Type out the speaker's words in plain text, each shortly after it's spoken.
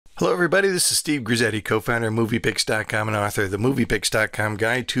Hello everybody, this is Steve Grizzetti, co-founder of MoviePix.com and author of the MoviePix.com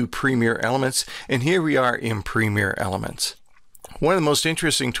Guide to Premiere Elements, and here we are in Premiere Elements. One of the most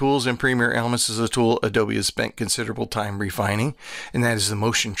interesting tools in Premiere Elements is a tool Adobe has spent considerable time refining, and that is the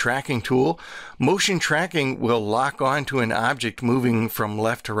motion tracking tool. Motion tracking will lock onto an object moving from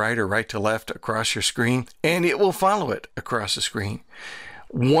left to right or right to left across your screen, and it will follow it across the screen.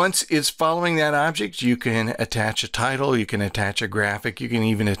 Once it's following that object, you can attach a title, you can attach a graphic, you can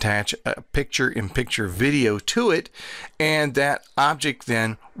even attach a picture-in-picture video to it, and that object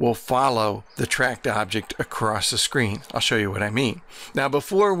then will follow the tracked object across the screen. I'll show you what I mean. Now,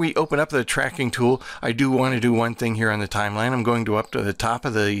 before we open up the tracking tool, I do want to do one thing here on the timeline. I'm going to up to the top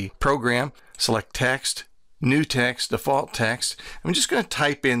of the program, select text, new text, default text. I'm just going to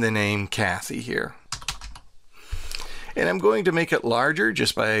type in the name Kathy here. And I'm going to make it larger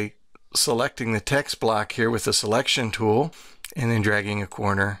just by selecting the text block here with the selection tool and then dragging a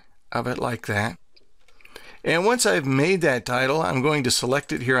corner of it like that. And once I've made that title, I'm going to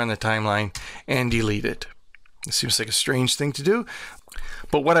select it here on the timeline and delete it. It seems like a strange thing to do,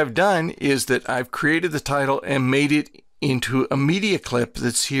 but what I've done is that I've created the title and made it into a media clip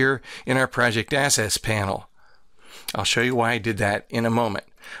that's here in our Project Assets panel. I'll show you why I did that in a moment.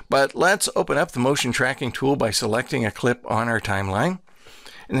 But let's open up the motion tracking tool by selecting a clip on our timeline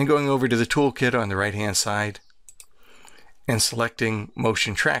and then going over to the toolkit on the right hand side and selecting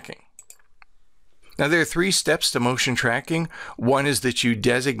motion tracking. Now there are three steps to motion tracking. One is that you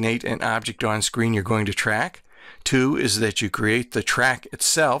designate an object on screen you're going to track. Two is that you create the track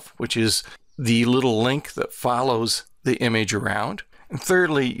itself, which is the little link that follows the image around. And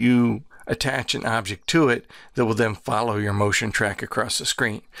thirdly, you attach an object to it that will then follow your motion track across the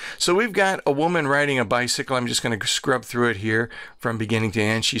screen. So we've got a woman riding a bicycle. I'm just going to scrub through it here from beginning to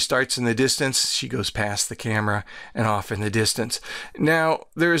end. She starts in the distance, she goes past the camera and off in the distance. Now,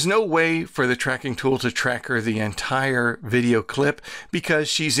 there is no way for the tracking tool to track her the entire video clip because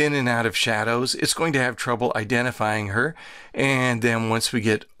she's in and out of shadows. It's going to have trouble identifying her. And then once we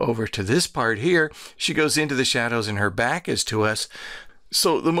get over to this part here, she goes into the shadows and her back is to us.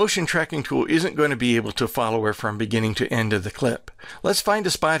 So the motion tracking tool isn't going to be able to follow her from beginning to end of the clip. Let's find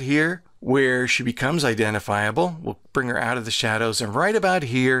a spot here where she becomes identifiable. We'll bring her out of the shadows, and right about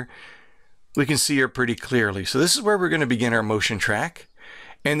here we can see her pretty clearly. So this is where we're going to begin our motion track.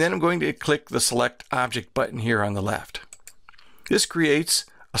 And then I'm going to click the Select Object button here on the left. This creates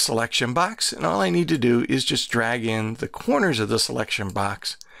a selection box, and all I need to do is just drag in the corners of the selection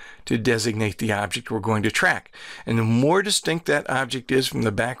box to designate the object we're going to track. And the more distinct that object is from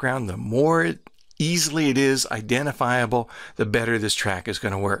the background, the more easily it is identifiable, the better this track is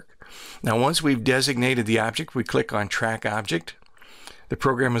going to work. Now, once we've designated the object, we click on Track Object. The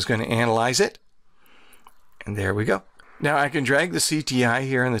program is going to analyze it. And there we go. Now I can drag the CTI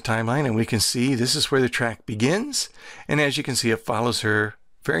here on the timeline, and we can see this is where the track begins. And as you can see, it follows her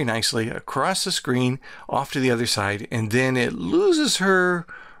very nicely across the screen off to the other side, and then it loses her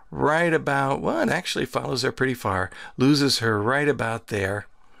right about, well, it actually follows her pretty far, loses her right about there.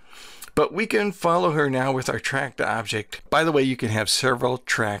 But we can follow her now with our tracked object. By the way, you can have several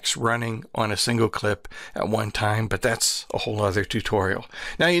tracks running on a single clip at one time, but that's a whole other tutorial.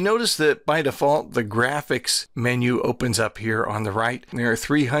 Now you notice that by default, the graphics menu opens up here on the right. There are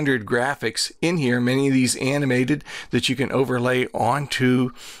 300 graphics in here, many of these animated, that you can overlay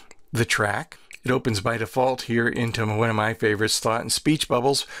onto the track. It opens by default here into one of my favorites, Thought and Speech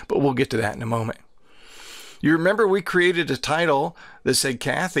Bubbles, but we'll get to that in a moment. You remember we created a title that said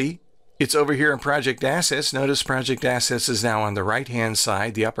Kathy. It's over here in Project Assets. Notice Project Assets is now on the right-hand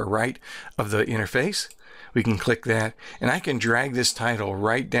side, the upper right of the interface. We can click that, and I can drag this title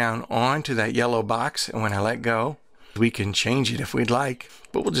right down onto that yellow box, and when I let go, we can change it if we'd like,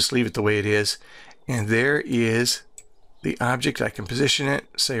 but we'll just leave it the way it is. And there is the object. I can position it,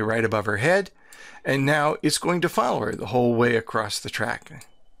 say right above her head, and now it's going to follow her the whole way across the track.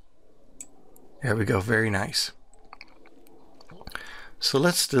 There we go, very nice. So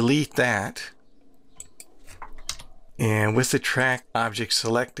let's delete that. And with the track object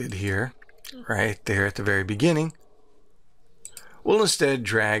selected here, right there at the very beginning, we'll instead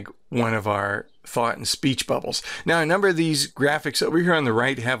drag one of our thought and speech bubbles. Now, a number of these graphics over here on the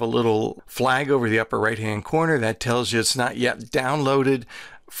right have a little flag over the upper right-hand corner that tells you it's not yet downloaded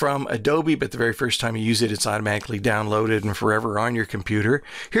from Adobe, but the very first time you use it, it's automatically downloaded and forever on your computer.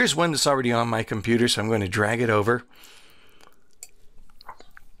 Here's one that's already on my computer, so I'm going to drag it over.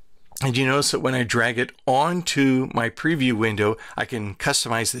 And you notice that when I drag it onto my preview window, I can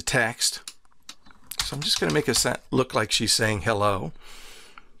customize the text. So I'm just going to make it look like she's saying hello.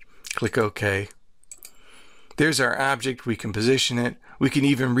 Click OK. There's our object. We can position it. We can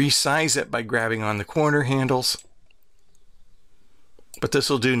even resize it by grabbing on the corner handles. But this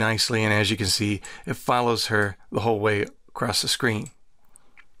will do nicely, and as you can see, it follows her the whole way across the screen.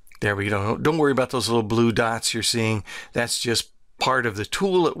 There we go. Don't worry about those little blue dots you're seeing. That's just part of the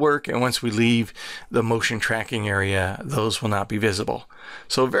tool at work, and once we leave the motion tracking area, those will not be visible.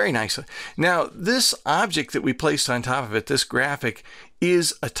 So very nicely. Now, this object that we placed on top of it, this graphic,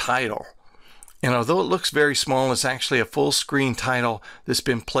 is a title. And although it looks very small, it's actually a full screen title that's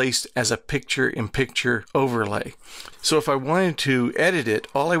been placed as a picture-in-picture overlay. So if I wanted to edit it,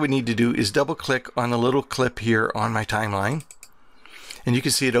 all I would need to do is double click on the little clip here on my timeline. And you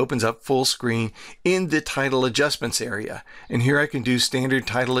can see it opens up full screen in the title adjustments area. And here I can do standard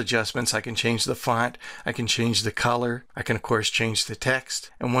title adjustments. I can change the font. I can change the color. I can, of course, change the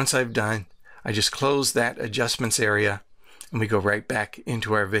text. And once I've done, I just close that adjustments area and we go right back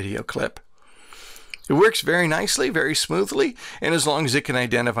into our video clip. It works very nicely, very smoothly, and as long as it can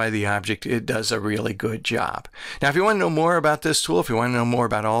identify the object, it does a really good job. Now, if you want to know more about this tool, if you want to know more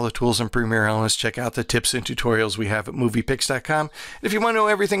about all the tools in Premiere Elements, check out the tips and tutorials we have at MoviePix.com. And if you want to know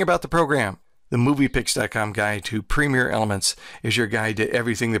everything about the program, the MoviePix.com Guide to Premiere Elements is your guide to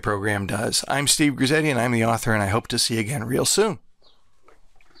everything the program does. I'm Steve Grizzetti, and I'm the author, and I hope to see you again real soon.